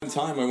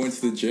time I went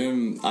to the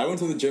gym. I went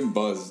to the gym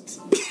buzzed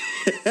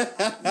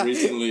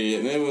recently,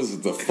 and it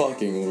was the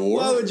fucking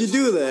worst. Why would you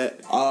do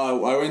that?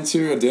 I went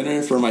to a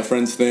dinner for my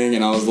friend's thing,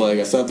 and I was like,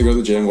 I still have to go to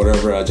the gym,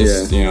 whatever. I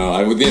just,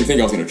 I didn't think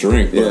I was gonna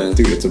drink, but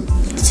dude, it's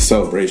a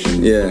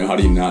celebration. Yeah. You know, how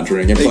do you not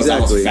drink? And plus, I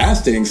was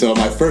fasting, so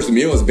my first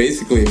meal was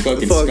basically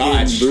fucking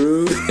scotch.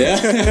 Brew.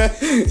 Yeah.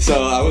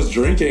 So I was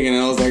drinking, and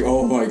I was like,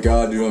 oh my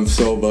god, dude, I'm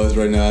so buzzed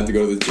right now. I have to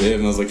go to the gym,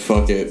 and I was like,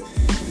 fuck it.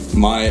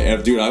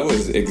 Dude, I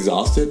was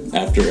exhausted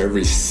after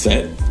every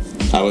set.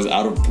 I was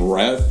out of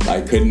breath.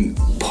 I couldn't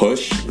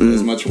push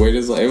as much weight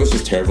as it was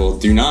just terrible.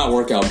 Do not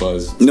work out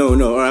buzz. No.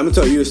 All right, I'm gonna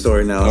tell you a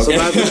story now. Okay.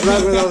 So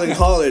back when I was in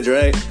college,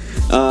 right?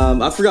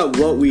 I forgot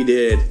what we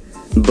did,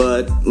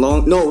 but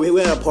we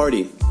had a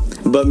party.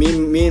 But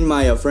me and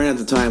my friend at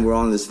the time were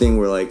on this thing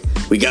where like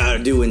we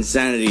gotta do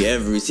insanity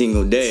every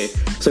single day.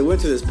 So we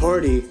went to this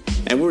party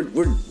and we're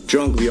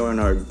drunk. We are in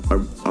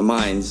our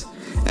minds.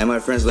 And my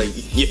friend's like,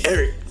 yeah,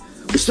 Eric,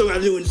 we still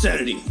gotta do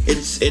insanity.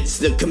 It's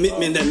the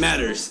commitment that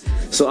matters.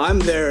 So I'm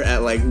there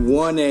at like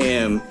 1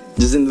 a.m.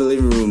 just in the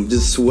living room,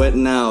 just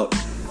sweating out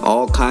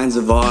all kinds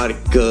of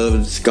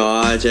vodka,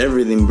 scotch,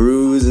 everything,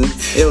 brews.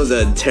 It was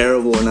a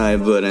terrible night,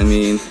 but I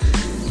mean,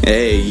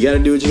 hey, you gotta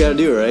do what you gotta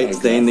do, right? Exactly.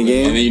 Stay in the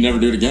game. And then you never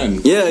do it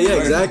again. Yeah,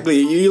 exactly.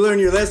 You learn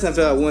your lesson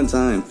after that one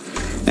time.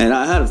 And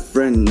I had a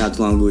friend not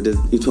too long ago,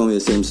 he told me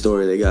the same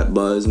story. They got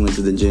buzzed, went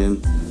to the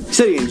gym. He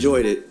said he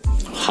enjoyed it.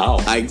 How?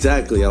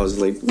 Exactly. I was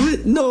like,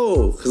 what?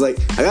 No. Because, like,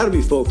 I gotta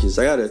be focused.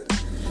 I gotta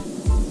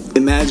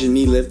imagine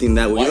me lifting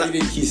that way. Why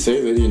did he say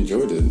that he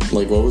enjoyed it?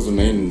 Like, what was the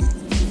main...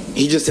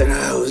 He just said,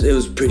 it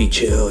was pretty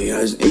chill. You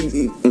know,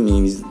 I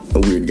mean, he's a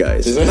weird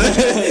guy. So.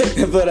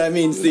 But I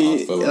mean,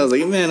 see, I was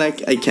like, man, I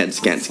can't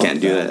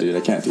do that. Dude,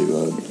 I can't do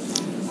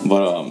that.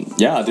 But,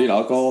 yeah, dude,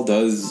 alcohol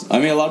does... I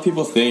mean, a lot of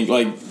people think,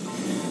 like,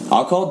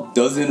 alcohol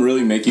doesn't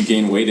really make you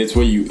gain weight. It's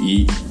what you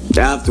eat.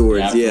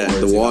 Afterwards,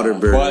 the water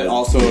burn. But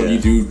also, you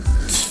do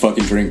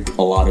fucking drink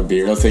a lot of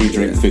beer. Let's say you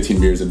drink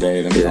 15 beers a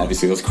day, then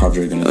obviously those carbs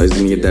are gonna... he's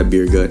gonna get that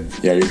beer gut.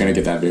 Yeah, you're gonna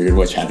get that beer gut,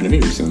 which happened to me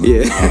recently.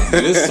 Yeah.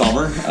 It is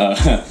summer,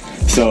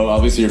 so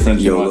obviously your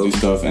friends want to do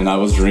stuff, and I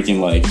was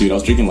drinking like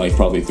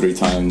probably 3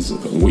 times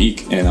a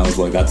week, and I was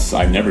like,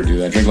 I never do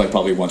that. I drink like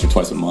probably once or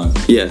twice a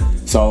month. Yeah.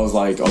 So I was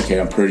like, okay,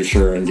 I'm pretty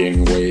sure I'm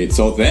gaining weight.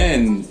 So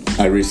then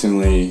I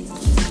recently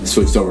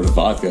switched over to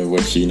vodka,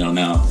 which you know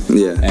now.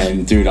 Yeah.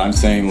 And dude, I'm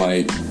saying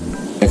like,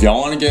 if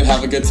y'all want to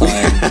have a good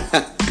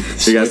time,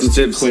 you got some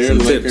tips, clear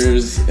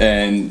liquors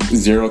and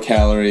 0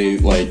 calorie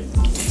like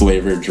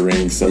flavored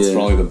drinks. That's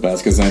probably the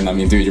best. Because then, I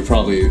mean, dude, you're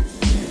probably...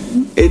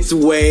 It's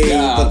way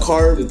the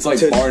carb. It's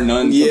like bar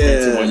none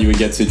compared to when you would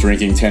get to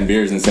drinking 10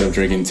 beers instead of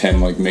drinking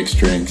 10 like mixed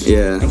drinks.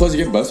 Yeah. And plus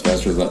you get buzzed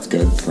faster. That's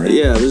good, right?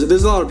 Yeah.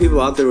 There's a lot of people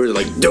out there who are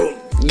like, don't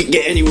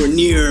get anywhere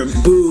near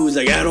booze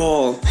like at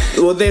all.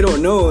 What they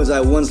don't know is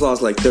I once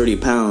lost like 30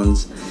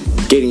 pounds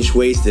getting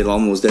wasted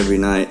almost every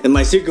night. And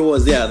my secret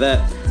was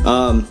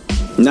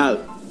not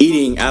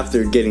eating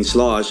after getting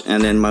sloshed.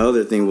 And then my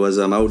other thing was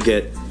I would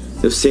get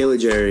the Sailor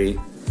Jerry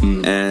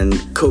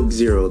and Coke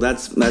Zero.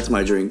 That's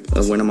my drink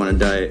when I'm on a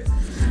diet.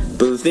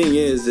 But the thing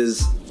is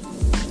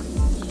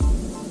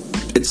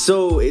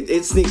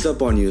it sneaks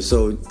up on you.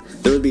 So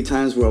there would be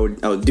times where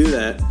I would do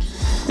that,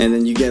 and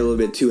then you get a little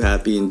bit too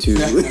happy and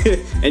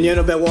and you end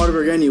up at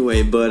Whataburger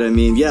anyway. But I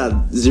mean,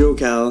 0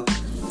 cal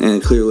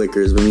and clear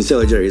liquors. I mean,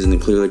 Sailor Jerry isn't a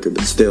clear liquor,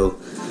 but still.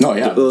 No,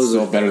 yeah, it's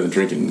still better than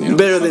drinking. You know,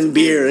 better than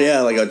beer,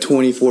 like a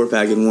 24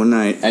 pack in one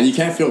night. And you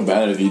can't feel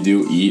bad if you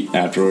do eat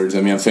afterwards.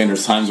 I mean, I'm saying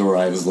there's times where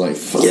I was like,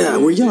 fuck. Yeah,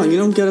 we're young. You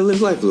don't gotta live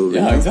life a little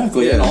bit. Yeah,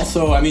 exactly. Yeah. And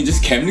also, I mean,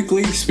 just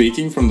chemically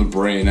speaking from the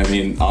brain, I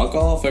mean,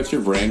 alcohol affects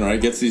your brain, right?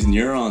 It gets these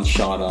neurons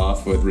shot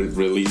off with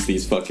release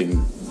these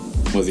fucking,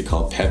 what's it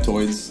called,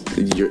 peptoids?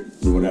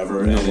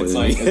 Whatever. And it's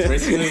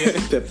basically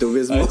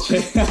Pepto-Bismol.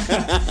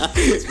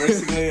 It's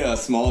basically a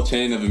small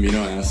chain of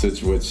amino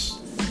acids which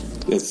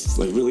it's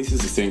like releases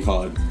this thing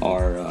called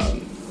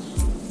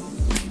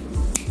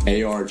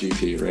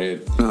ARGP,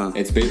 right? Uh-huh.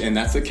 And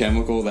that's a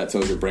chemical that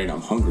tells your brain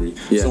I'm hungry.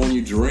 Yeah. So when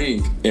you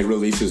drink, it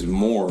releases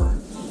more.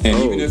 And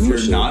even if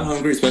you're not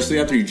hungry, especially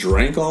after you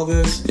drank all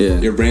this,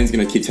 your brain's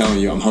gonna keep telling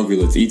you, I'm hungry,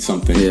 let's eat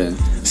something. Yeah.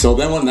 So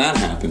then when that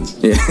happens,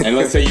 yeah. and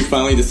let's say you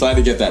finally decide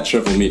to get that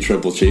triple meat,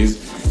 triple cheese,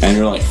 and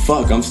you're like,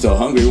 fuck, I'm still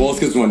hungry. Well,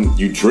 it's because when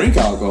you drink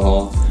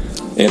alcohol,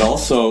 it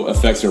also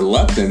affects your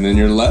leptin, and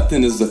your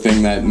leptin is the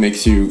thing that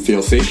makes you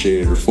feel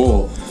satiated or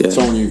full. Yeah.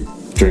 So when you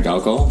drink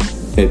alcohol,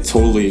 it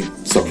totally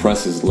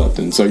suppresses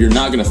leptin. So you're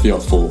not going to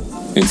feel full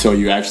until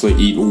you actually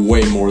eat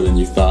way more than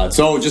you thought.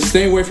 So just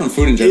stay away from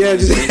food in general. Yeah,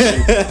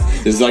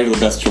 is like the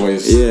best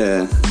choice.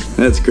 Yeah,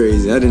 that's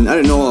crazy. I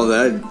didn't know all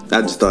that.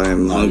 I just thought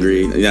I'm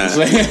hungry. Yeah.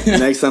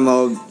 Next time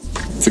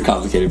it's a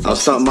complicated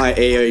process. I'll stop my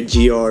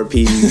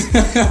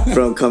AIGRPs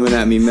from coming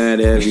at me mad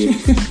heavy.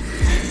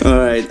 All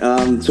right,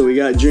 so we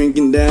got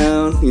drinking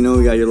down. You know,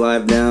 we got your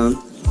life down.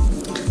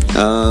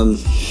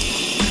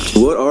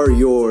 What are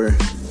your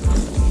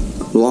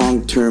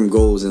long-term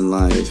goals in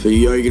life? Are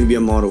you going to be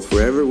a model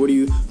forever? What do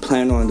you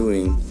plan on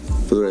doing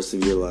for the rest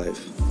of your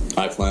life?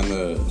 I plan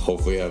to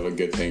hopefully have a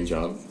good paying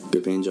job.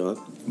 Good paying job?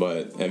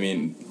 But, I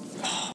mean...